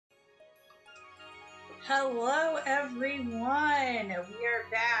Hello everyone! We are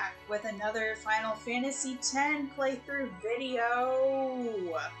back with another Final Fantasy X playthrough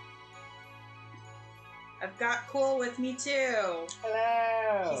video! I've got Kool with me too!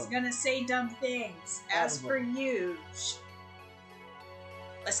 Hello! He's gonna say dumb things, as per usual.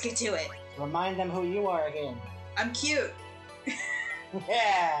 Let's get to it! Remind them who you are again. I'm cute!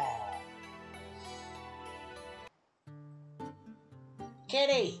 Yeah!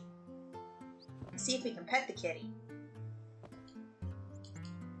 Kitty! Let's see if we can pet the kitty.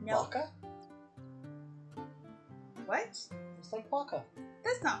 No. Waka? What? It's like Waka.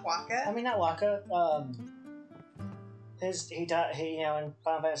 That's not Waka. I mean, not Waka. He in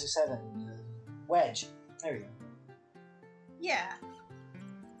Final Fantasy VII. Wedge. There we go. Yeah.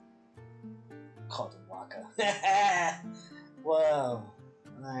 Called him Waka. Whoa.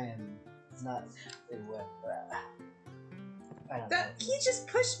 I am not. I don't know. He just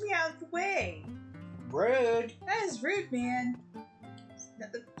pushed me out of the way. Rude. That is rude, man.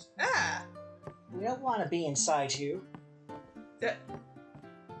 Ah. We don't want to be inside you.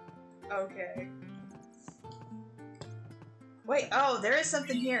 Okay. Wait, oh, there is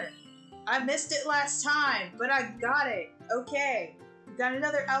something here. I missed it last time, but I got it. Okay. We got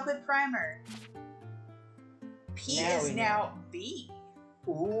another outfit primer. P is now B.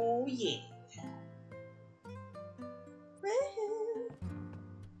 Ooh, yeah. Woohoo.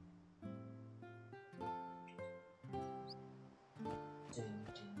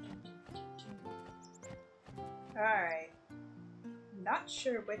 Alright. Not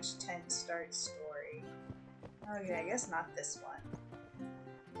sure which tent starts story. Okay, I guess not this one.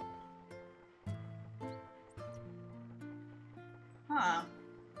 Huh.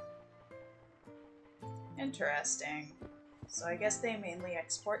 Interesting. So I guess they mainly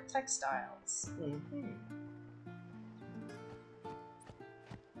export textiles. Mm-hmm.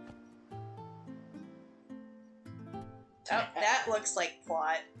 Oh, that looks like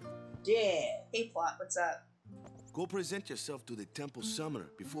Plot. Yeah. Hey Plot, what's up? Go present yourself to the temple summoner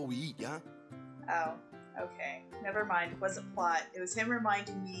before we eat, yeah? Oh, okay. Never mind, it wasn't Plot. It was him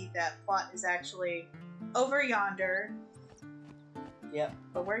reminding me that Plot is actually over yonder. Yep.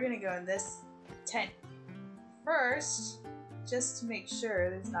 But we're gonna go in this tent first, just to make sure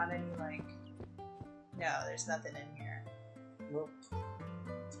there's not any, like... No, there's nothing in here. Nope.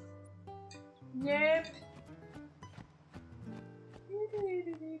 Nope.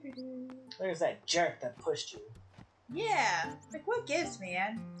 There's that jerk that pushed you. Yeah! Like, what gives,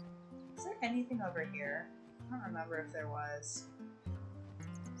 man? Is there anything over here? I don't remember if there was.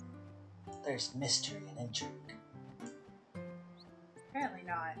 There's mystery and intrigue. Apparently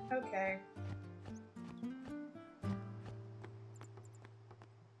not. Okay.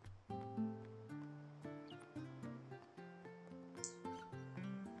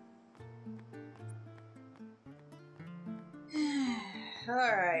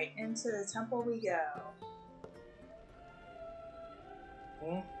 Alright, into the temple we go.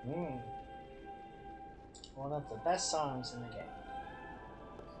 One of the best songs in the game.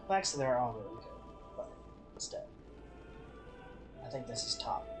 Well, actually, they're all really good, but instead, I think this is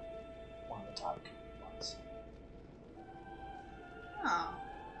top. One of the top ones. Oh.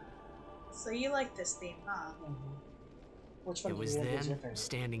 So you like this theme, huh? Mm-hmm. Which one it was then,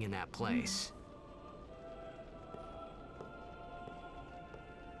 standing in that place.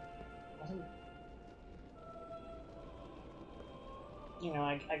 You know,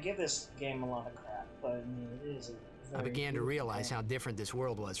 I give this game a lot of crap, but I mean, it is a very I began to realize how different this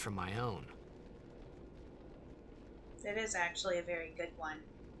world was from my own. It is actually a very good one.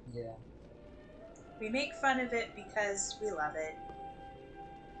 Yeah. We make fun of it because we love it.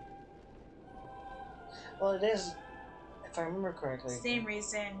 Well, it is, if I remember correctly. Same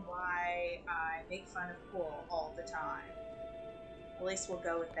reason why I make fun of Kool all the time. At least we'll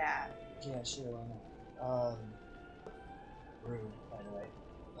go with that. Yeah, sure, why not? Rude, by the way.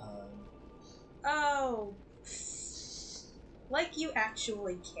 Oh. Like you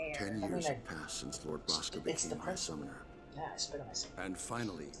actually care. 10 years have passed since Lord Bosco became High Summoner. Yeah, I spit on myself. And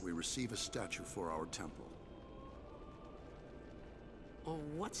finally, we receive a statue for our temple. Oh,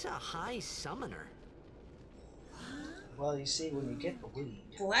 what's a High Summoner? Well, you see, when you get the lead...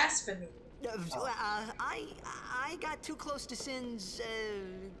 Blasphemy. I got too close to Sin's,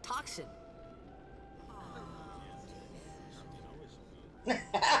 toxin.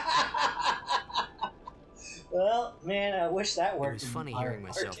 Well, man, I wish that worked. It was funny hearing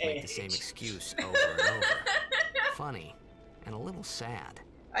myself make the same excuse over and over. Funny, and a little sad.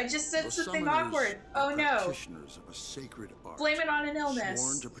 I just said something awkward. Oh no. Practitioners of a sacred art. Blame it on an illness.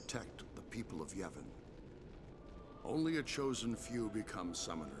 Sworn to protect the people of Yevon. Only a chosen few become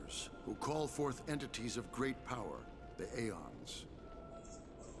summoners, who call forth entities of great power, the Aeons.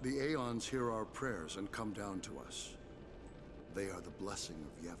 The Aeons hear our prayers and come down to us. They are the blessing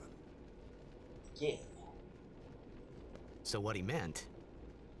of Yevon. Yeah. So what he meant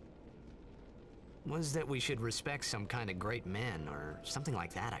was that we should respect some kind of great men or something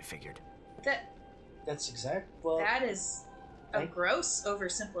like that, I figured. That's exact. Well, That is a gross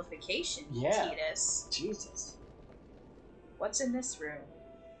oversimplification, yeah. Titus. Jesus. What's in this room?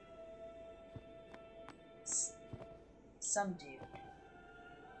 Some dude.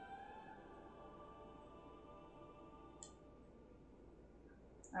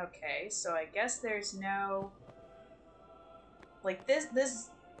 Okay, so I guess there's no... Like, this...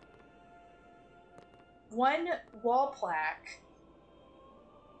 One wall plaque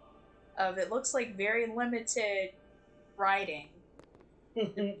of, it looks like very limited writing.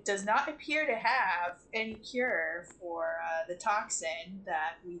 Does not appear to have any cure for the toxin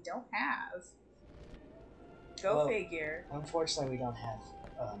that we don't have. Go figure. Unfortunately, we don't have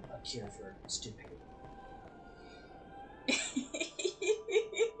a cure for stupidity.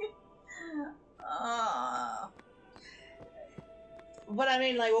 But I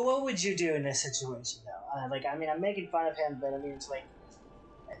mean, like, well, what would you do in this situation, though? Like, I mean, I'm making fun of him, but I mean, it's like,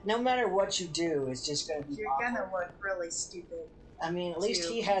 no matter what you do, it's just going to be You're awkward. gonna look really stupid. I mean, at least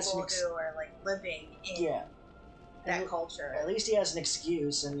he has people who are like living in that culture. At least he has an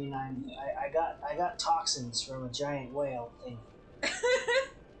excuse. I mean, I got toxins from a giant whale thing.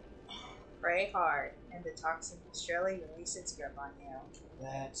 Pray hard, and the toxin will surely release its grip on you.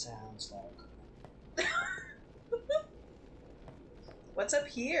 That sounds like... What's up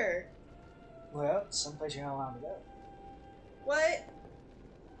here? Well, someplace you're not allowed to go. What?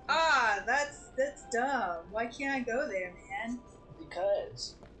 Ah, that's dumb. Why can't I go there, man?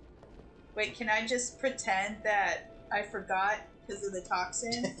 Because. Wait, can I just pretend that I forgot because of the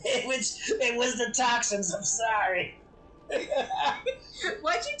toxin? it was the toxins, I'm sorry.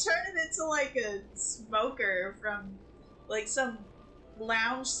 Why'd you turn him into like a smoker from like some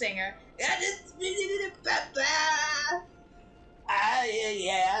lounge singer?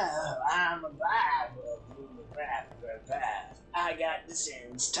 I'm alive. I got the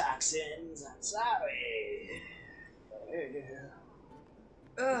sins, toxins, I'm sorry.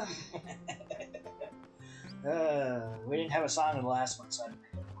 Ugh. We didn't have a song in the last one, so I didn't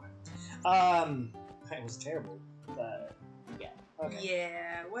make it. It was terrible. Yeah. Okay.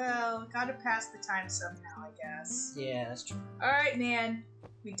 Yeah, well, gotta pass the time somehow, I guess. Yeah, that's true. Alright, man.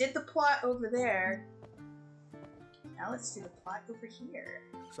 We did the plot over there. Now let's do the plot over here.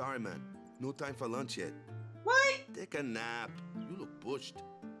 Sorry, man. No time for lunch yet. What? Take a nap. You look pushed.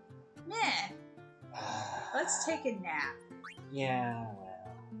 Meh. Let's take a nap. Yeah, well.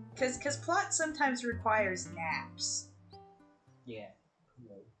 Cause plot sometimes requires naps. Yeah.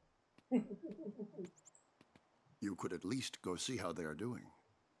 You could at least go see how they are doing.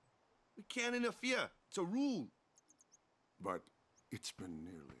 We can't interfere. It's a rule. But it's been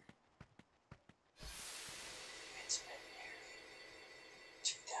nearly. It's been nearly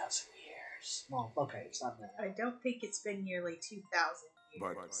 2,000 years. Well, okay, it's not that. I don't think it's been nearly 2,000 years.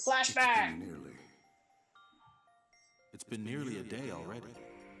 But Flashback! It's been nearly. It's been nearly a day already.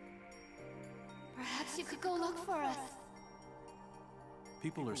 Perhaps you could go look for us.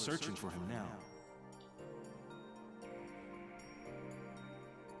 People are searching for him now.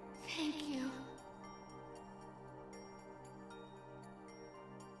 Thank you.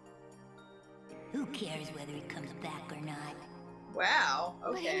 Who cares whether he comes back or not? Wow,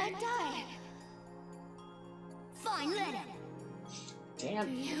 But he okay. might die. Fine, let him. Damn.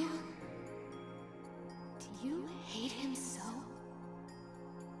 Do you hate him so?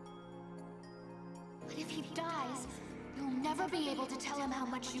 But if he dies, you'll never be able to tell him how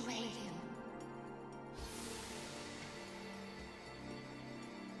much you hate him.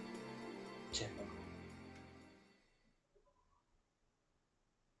 Typical.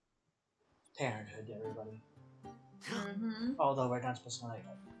 Parenthood, everybody. Mm-hmm. Although we're not supposed to know that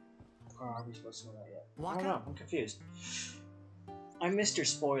yet. Or are we supposed to know that yet? I don't know. I'm confused. I'm Mr.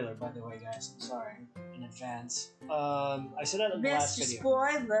 Spoiler, by the way, guys. I'm sorry in advance. I said that in the last Mr. video.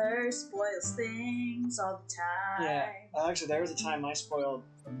 Spoiler spoils things all the time. Yeah. Actually, there was a time I spoiled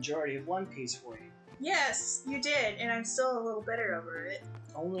the majority of One Piece for you. Yes, you did, and I'm still a little bitter over it.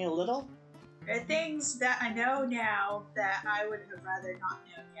 Only a little? There are things that I know now that I would have rather not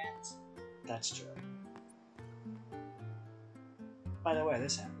known yet. That's true. By the way,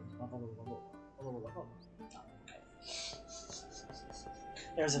 this happened. Okay.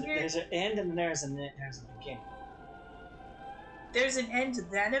 There's an end and there's a beginning. There's an end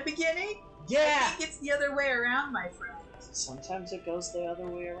then a beginning? Yeah! I think it's the other way around, my friend. Sometimes it goes the other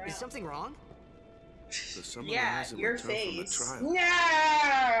way around. Is something wrong? The summoner Yeah, hasn't your returned from the face. trial.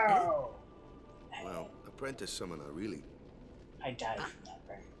 No! Well, apprentice summoner, really. I died from that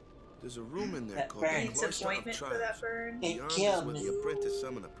burn. There's a room in there That called the burn. Needs Cloister of appointment for that Trials. burn. It Beyond is killed where me. the apprentice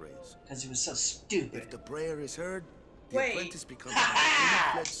summoner prays. Because it was so stupid. If the prayer is heard, the Wait. apprentice becomes Ha a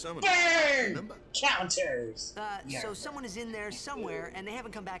ha! fully-fledged summoner. Burn! Remember? Counters! So someone is in there somewhere and they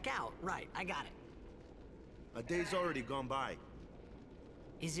haven't come back out. Right, I got it. A day's already gone by.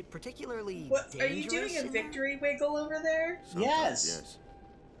 Is it particularly What? Are you dangerous doing a in there? victory wiggle over there? Sometimes, Yes.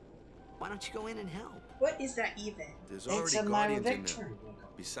 Why don't you go in and help? What is that even? There's It's already a my guardians in victory. there.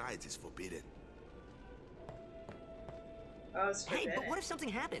 Besides, it's forbidden. Oh, it's Hey, forbidden. but what if something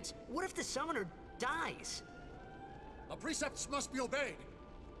happens? What if the summoner dies? Our precepts must be obeyed.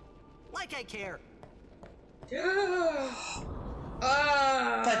 Like I care.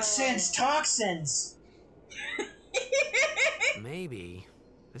 But since toxins! Maybe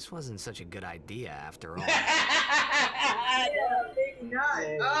this wasn't such a good idea after all. Yeah, maybe not.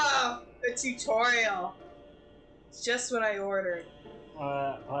 Oh, a tutorial. It's just what I ordered.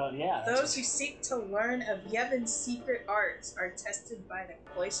 Yeah. Those who seek to learn of Yevon's secret arts are tested by the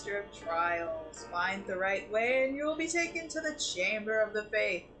Cloister of Trials. Find the right way and you will be taken to the Chamber of the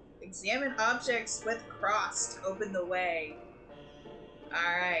Faith. Examine objects with cross to open the way.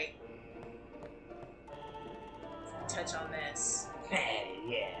 Alright. Touch on this. Hey,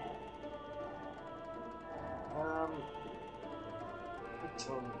 yeah. I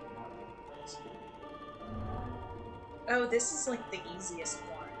totally Oh, this is like the easiest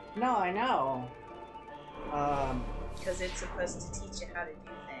one. No, I know. Because it's supposed to teach you how to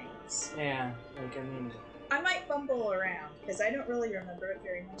do things. Yeah, like, I mean... I might fumble around, because I don't really remember it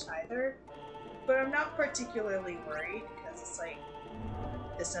very much either. But I'm not particularly worried, because it's like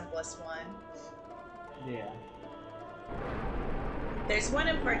the simplest one. Yeah. There's one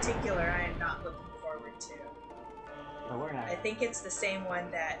in particular I am not looking forward to. But we're not... I think it's the same one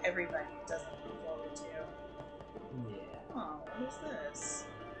that everybody doesn't look forward to. Yeah. Oh, what is this?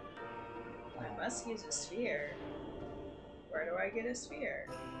 I must use a sphere. Where do I get a sphere?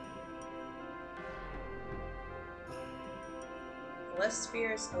 Left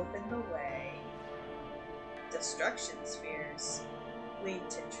spheres open the way. Destruction spheres lead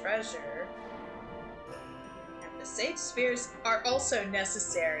to treasure. And the safe spheres are also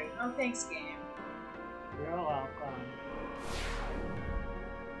necessary. Oh, thanks, game. You're welcome.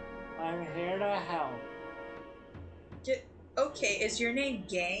 I'm here to help. Okay, is your name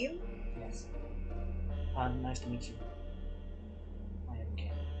Game? Yes. Nice to meet you. I am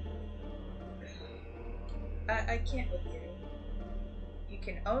Game. I can't with you. You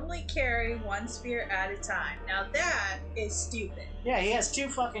can only carry one sphere at a time. Now that is stupid. Yeah, he has 2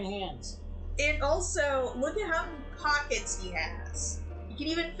 fucking hands. And also, look at how many pockets he has. You can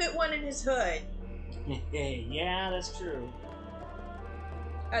even fit one in his hood. Yeah, that's true.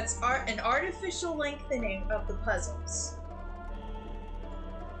 That's an artificial lengthening of the puzzles.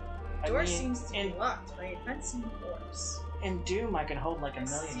 Door seems to be locked by an unseen force. In Doom, I can hold like a I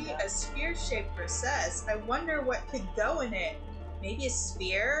million see a guns. sphere-shaped recess. I wonder what could go in it. Maybe a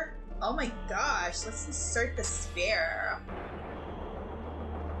sphere? Oh my gosh, let's insert the sphere.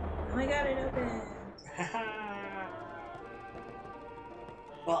 Oh my god, it opened.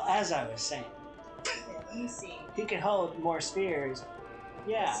 Well, as I was saying, Okay, let me see. he can hold more spheres.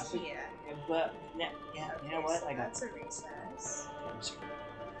 Yeah, Let's see it. but yeah, Okay, you know what? so I got. that's a recess. I'm just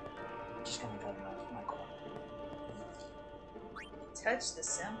gonna cut it off my corner. Touch the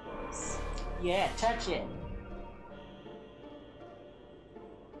symbols. Yeah, touch it.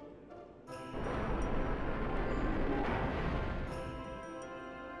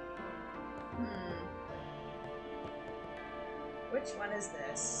 Which one is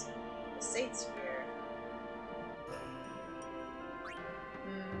this? The Sate Sphere.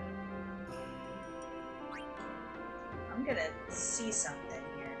 I'm gonna see something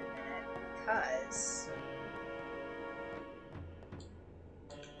here in a minute because.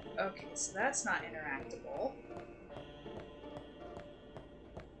 Okay, so that's not interactable.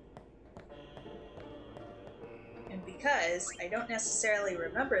 And because I don't necessarily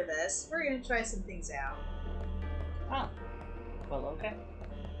remember this, we're gonna try some things out. Oh. Well, okay.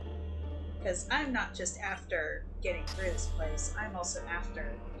 Because I'm not just after getting through this place, I'm also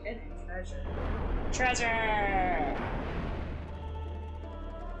after hidden treasure. Treasure!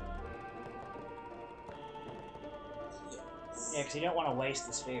 Yes. Yeah, because you don't want to waste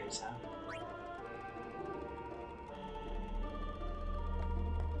the spheres, huh?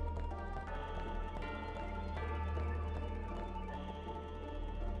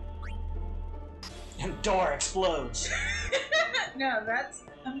 Door explodes. No,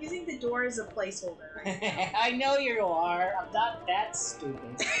 I'm using the door as a placeholder right now. I know you are. I'm not that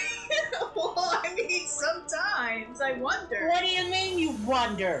stupid. Well, I mean, sometimes I wonder. What do you mean you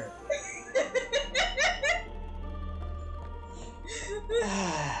wonder?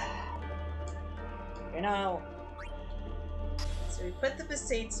 You know. So we put the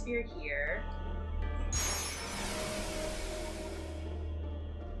Besaid Sphere here.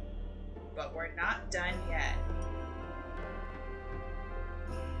 But we're not done yet.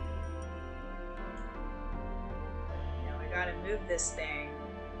 Now we gotta move this thing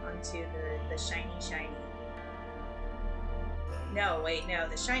onto the shiny. No, wait, no,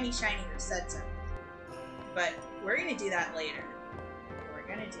 the shiny resets it. But we're gonna do that later. What we're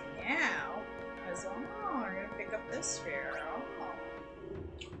gonna do now is, we're gonna pick up this sphere.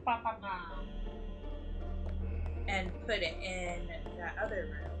 And put it in that other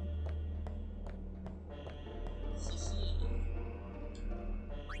room.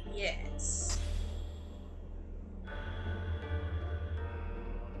 Yes.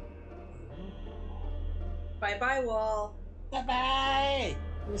 Bye-bye, wall. Bye-bye!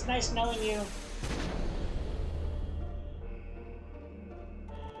 It was nice knowing you.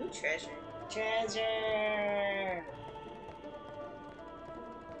 Ooh, treasure. Treasure!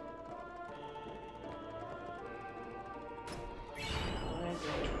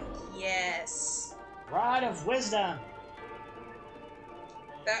 Yes. Rod of Wisdom!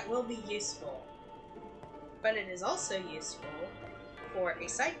 That will be useful. But it is also useful for a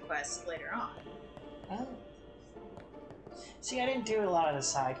side quest later on. Oh. See, I didn't do a lot of the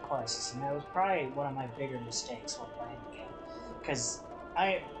side quests, and that was probably one of my bigger mistakes while playing the game. Because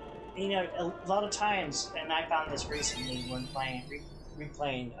a lot of times, and I found this recently when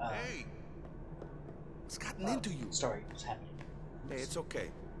replaying, Hey! What's gotten into you? Story was happening. Hey, it's okay.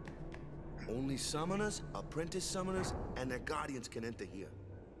 Only summoners, apprentice summoners, and their guardians can enter here.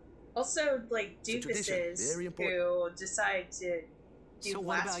 Also, like, doofuses who decide to do So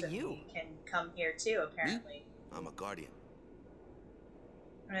what about blasphemy you? can come here too, apparently. Me? I'm a guardian.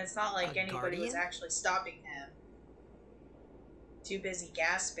 I mean, it's not like anybody was guardian? actually stopping him. Too busy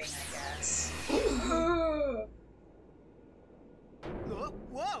gasping, I guess.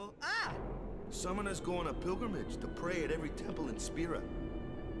 Whoa! Ah! Summoners go on a pilgrimage to pray at every temple in Spira.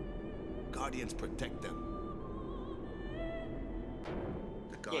 Guardians protect them.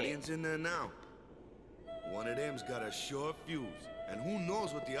 The Guardian's in there now. One of them's got a sure fuse, and who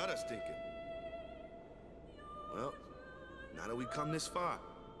knows what the other's thinking. Well, now that we come this far,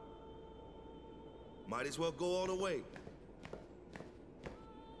 might as well go all the way.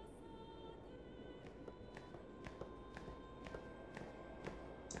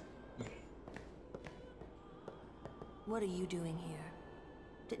 What are you doing here?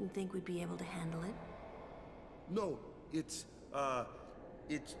 Didn't think we'd be able to handle it. No, it's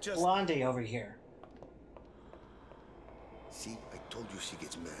just... Blondie over here. See, I told you she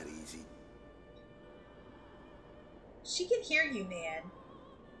gets mad easy. She can hear you, man.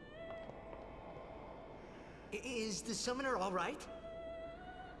 Is the summoner all right?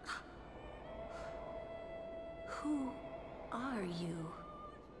 Who are you?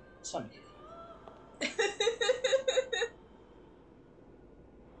 Somebody.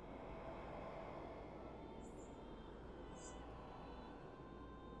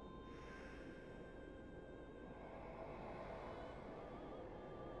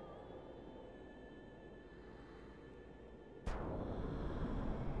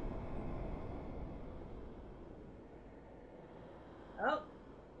 Oh.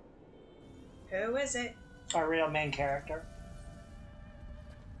 Who is it? Our real main character.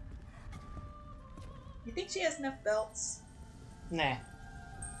 You think she has enough belts? Nah.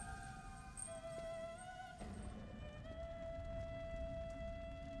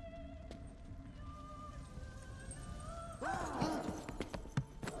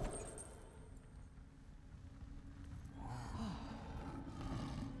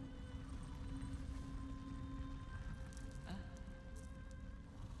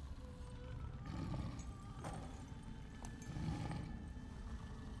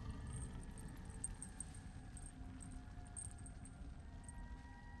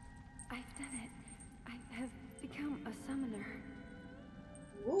 I've done it. I have become a summoner.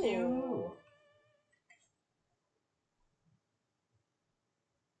 Ooh.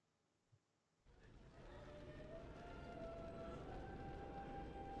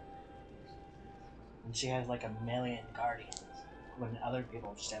 And she has like 1 million guardians, when other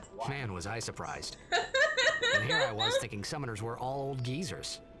people just have one. Man, was I surprised. And here I was thinking summoners were all old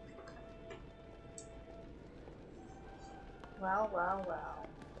geezers. Well, well, well.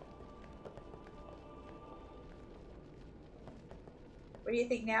 What do you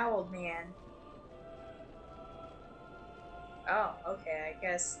think now, old man? Oh, okay, I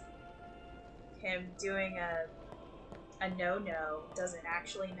guess him doing a no-no doesn't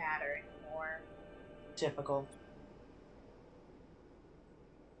actually matter anymore. Typical.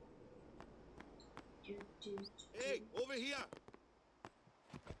 Hey, over here!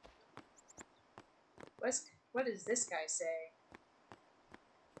 What does this guy say?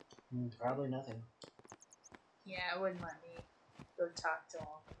 Probably nothing. Yeah, it wouldn't let me go talk to him.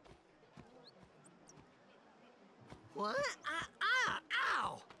 What?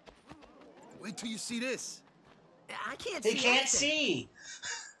 Ow! Wait till you see this. I can't see. He can't see.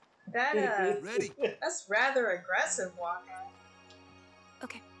 That Ready? that's rather aggressive, Waka.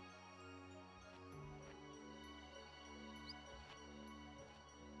 Okay.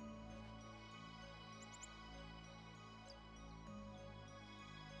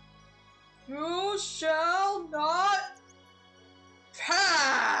 You shall not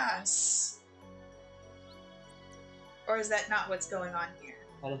pass! Or is that not what's going on here?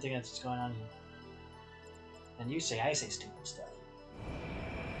 I don't think that's what's going on here. And you say I say stupid stuff.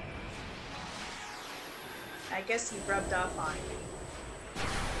 I guess you rubbed off on me.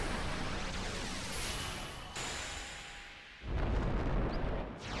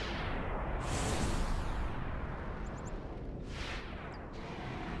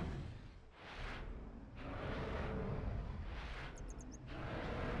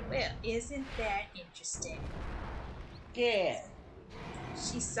 Well, isn't that interesting? Yeah.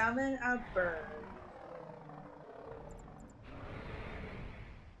 She summoned a bird.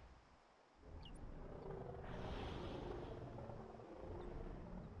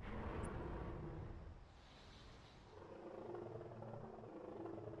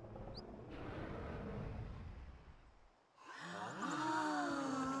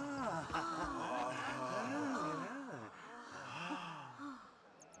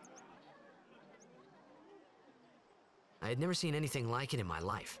 I had never seen anything like it in my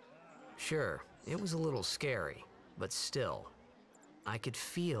life. Sure, it was a little scary, but still, I could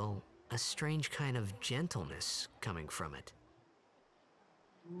feel a strange kind of gentleness coming from it.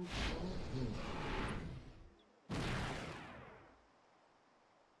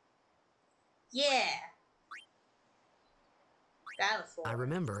 Yeah. Battlefield. I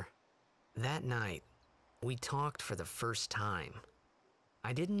remember that night we talked for the first time.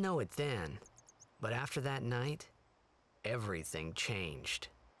 I didn't know it then, but after that night, everything changed.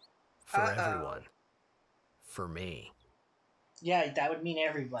 For everyone. For me. Yeah, that would mean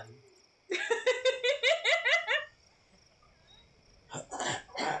everybody.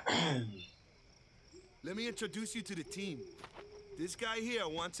 Let me introduce you to the team. This guy here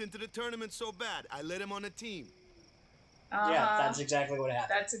wants into the tournament so bad, I let him on the team. Yeah, that's exactly what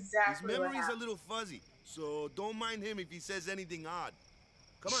happened. That's exactly His what memory's happened. a little fuzzy, so don't mind him if he says anything odd.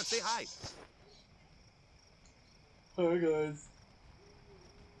 Come on, say hi. Hi, guys.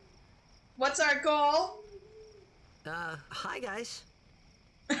 What's our goal? Hi guys.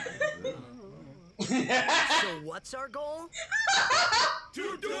 So what's our goal?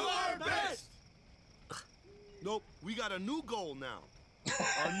 To do our best! Nope, we got a new goal now.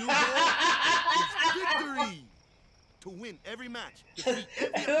 Our new goal is victory! To win every match. Defeat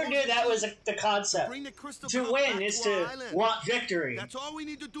every Who knew that was the concept? Bring the crystal To cup win back is to our to island. want victory. That's all we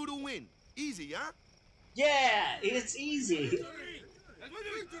need to do to win. Easy, huh? Yeah, it's easy.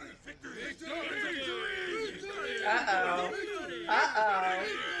 Uh-oh. Uh-oh.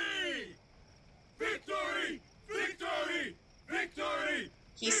 Victory! Victory! Victory!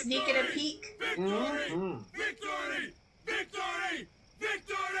 He's sneaking a peek. Mm-hmm. Victory! Victory!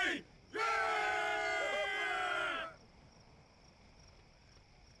 Victory! Yeah!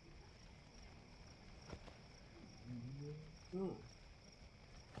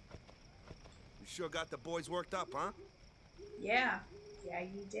 You sure got the boys worked up, huh? Yeah. Yeah,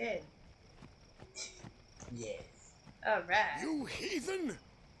 you did. Yes. Alright. You heathen!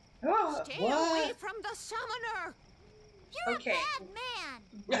 Oh, Stay What? away from the summoner! You're okay. a bad man!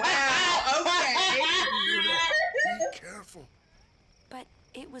 Wow, okay. Be careful. But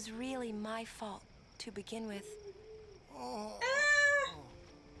it was really my fault to begin with. Oh.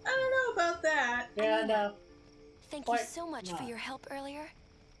 I don't know about that. Yeah, no. Thank Why you so much for not? your help earlier.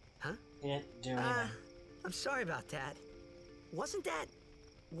 Huh? Yeah, do anything. I'm sorry about that. Wasn't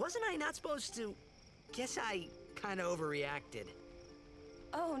I not supposed to? Guess I kind of overreacted.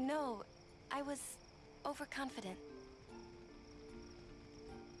 Oh no, I was overconfident.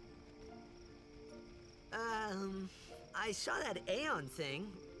 I saw that Aeon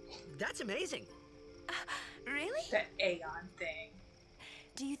thing. That's amazing. Really? The Aeon thing.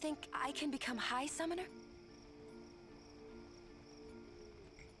 Do you think I can become High Summoner?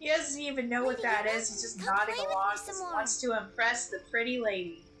 He doesn't even know what that is. He's just nodding along because he wants to impress the pretty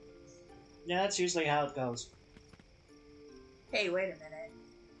lady. Yeah, that's usually how it goes. Hey, wait a minute.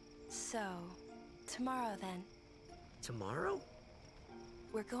 So, tomorrow then. Tomorrow?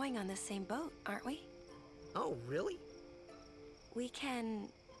 We're going on the same boat, aren't we? Oh, really? We can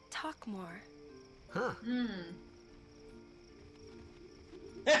talk more. Huh.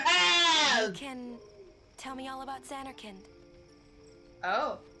 You can tell me all about Xanarkand.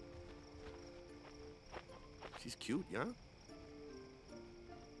 Oh. She's cute, yeah?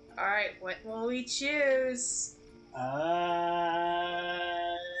 Alright, what will we choose?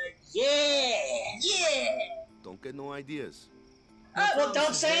 Yeah! Don't get no ideas. Well,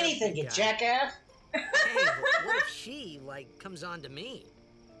 don't say anything, you jackass! Hey, but what if she, like, comes on to me?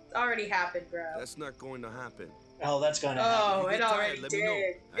 It's already happened, bro. That's not going to happen. Oh, that's gonna happen. Oh, it already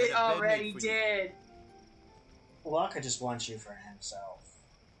did. It already did. Waka just wants you for himself.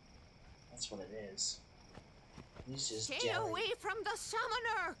 That's what it is. He's just Stay away from the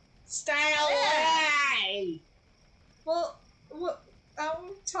summoner! Stay away! Well, I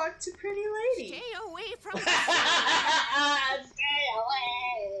won't talk to pretty lady. Stay away from the Stay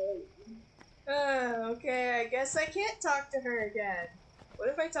away! Okay, I guess I can't talk to her again. What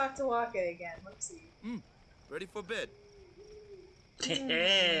if I talk to Waka again? Let's see. Ready for bed?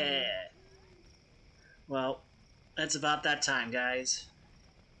 Well, that's about that time, guys.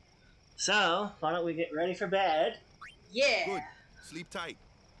 So, why don't we get ready for bed? Yeah! Good. Sleep tight.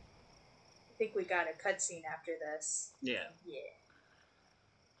 I think we got a cutscene after this. Yeah. Yeah.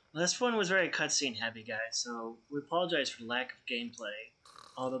 This one was very cutscene heavy, guys, so we apologize for the lack of gameplay.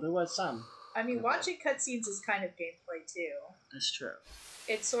 Although there was some. I mean, watching cutscenes is kind of gameplay, too. That's true.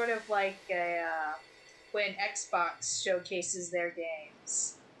 It's sort of like when Xbox showcases their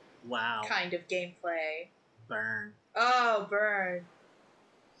games. Wow. Kind of gameplay. Burn. Oh, burn.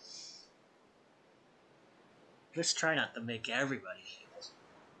 Let's try not to make everybody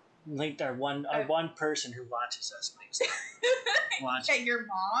like our one person who watches us makes it. Watch. Hey, your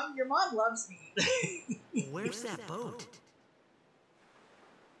mom? Your mom loves me. Where's that boat?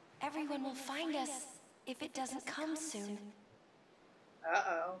 Everyone will find us if it doesn't come soon.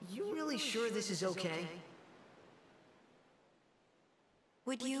 Uh-oh. You really sure this is okay?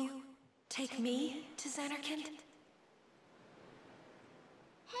 Would you take me to Xanarkand?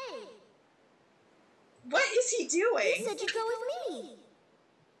 Hey, What is he doing? you said you'd go with me.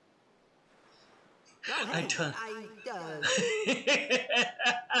 I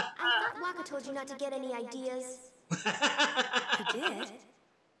thought Waka told you not to get any ideas. He did?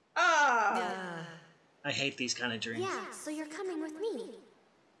 Ah. I hate these kind of dreams. Yeah, so you're coming with me.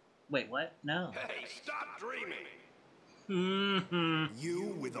 Wait, what? No. Hey, stop dreaming! Mm-hmm.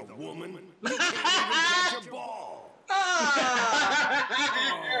 You with a woman? You can't even catch a ball! Ah.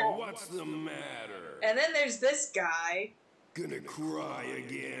 Oh, what's the matter? And then there's this guy. Gonna cry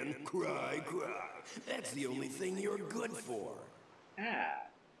again? Cry, cry. That's the only thing you're good for. Ah.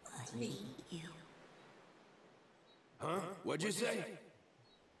 I need you. Huh? What'd you say?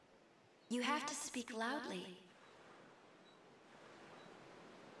 You have to speak loudly.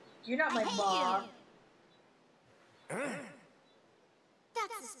 You're not my mom. Huh?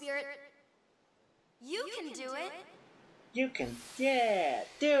 That's the spirit. You can do it. You can, yeah,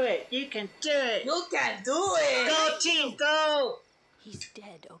 do it. You can do it. You can do it. Go team, go. He's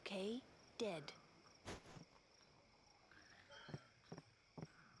dead, okay? Dead.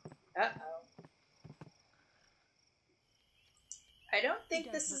 Uh-oh. I don't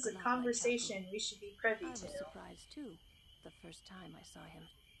think this is a conversation we should be privy I was to. surprised too, the first time I saw him.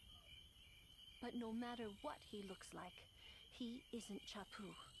 But no matter what he looks like, he isn't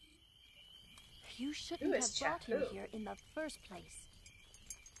Chapu. You shouldn't Who have is brought him Chapu? here in the first place.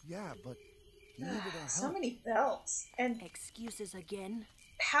 Yeah, but he needed our help. So many belts. And Excuses again?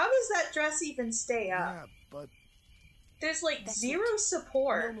 how does that dress even stay up? Yeah, but There's like That's zero it.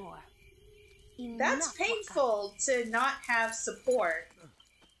 support. No more. That's Enough, Waka. painful to not have support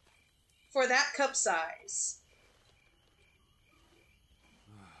for that cup size.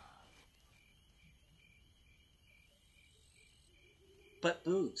 But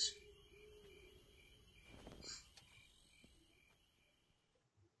boots.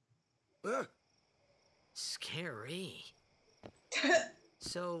 Scary.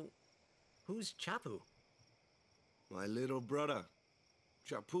 So, who's Chapu? my little brother,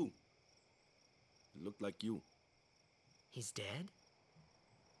 Chapu. He looked like you. He's dead?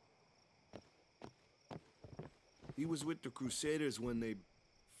 He was with the Crusaders when they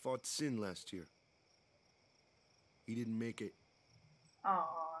fought Sin last year. He didn't make it. Aww.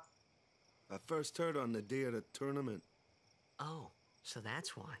 I first heard on the day of the tournament. Oh. So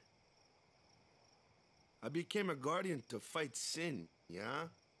that's why. I became a guardian to fight sin, yeah?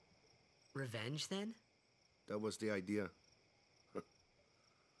 Revenge, then? That was the idea.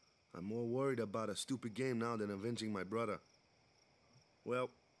 I'm more worried about a stupid game now than avenging my brother.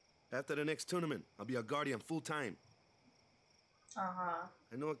 Well, after the next tournament, I'll be a guardian full-time. Uh-huh.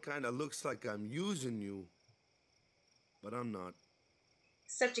 I know it kind of looks like I'm using you, but I'm not.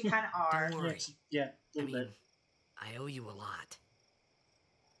 Except you kind of are. Don't worry. Yeah, I mean, I owe you a lot.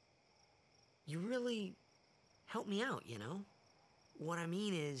 You really helped me out, you know? What I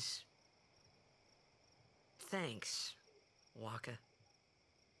mean is... Thanks, Waka.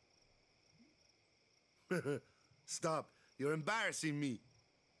 Stop. You're embarrassing me.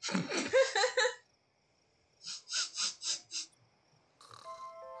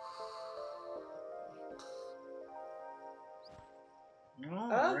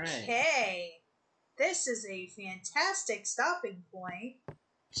 Okay. This is a fantastic stopping point.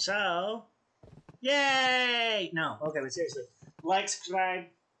 So, yay! No, okay, but seriously, like, subscribe,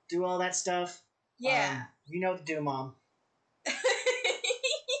 do all that stuff. Yeah. You know what to do, Mom.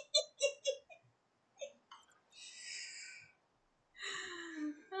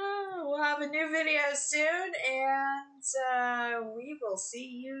 We'll have a new video soon, and we will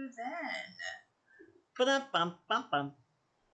see you then. Ba-dum-bum-bum-bum.